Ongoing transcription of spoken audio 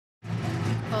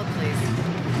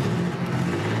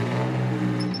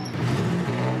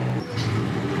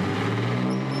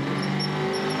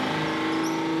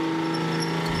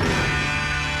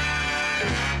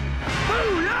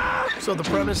So the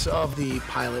premise of the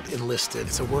pilot, Enlisted,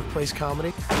 it's a workplace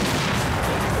comedy.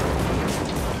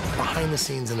 Behind the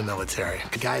scenes in the military,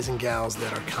 the guys and gals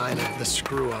that are kind of the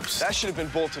screw-ups. That should have been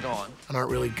bolted on. And aren't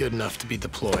really good enough to be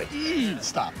deployed.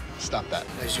 Stop that.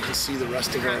 As you can see, the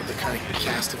rest of the kind of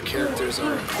cast of characters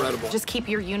are incredible. Just keep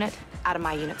your unit out of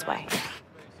my unit's way.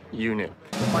 Unit.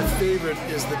 My favorite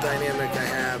is the dynamic I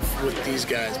have with these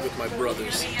guys, with my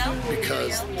brothers,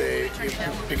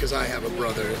 because I have a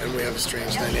brother and we have a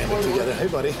strange dynamic together. Hey,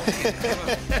 buddy.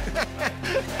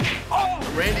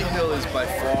 Randy Hill is by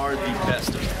far the best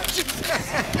of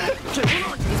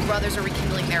them. These brothers are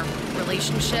rekindling their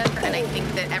relationship, and I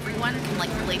think that everyone can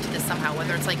like relate to this somehow,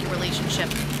 whether it's like your relationship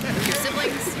with your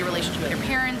siblings, your relationship with your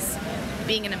parents,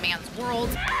 being in a man's world.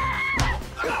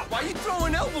 Why are you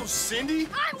throwing elbows, Cindy?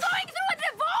 I'm going through a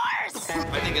divorce!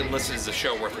 I think Enlisted is a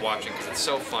show worth watching because it's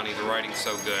so funny, the writing's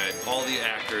so good, all the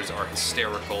actors are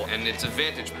hysterical, and it's a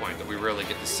vantage point that we really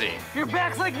get to see. Your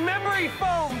back's like memory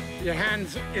foam. Your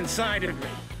hand's inside of me.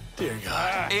 Dear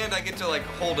God. And I get to like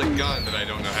hold a gun that I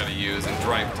don't know how to use and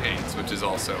drive tanks, which is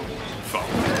also fun.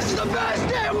 This is the best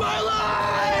day of my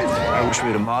life! I wish we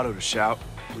had a motto to shout.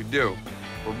 We do.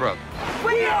 We're brothers.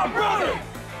 We are brothers!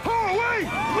 Oh, wait!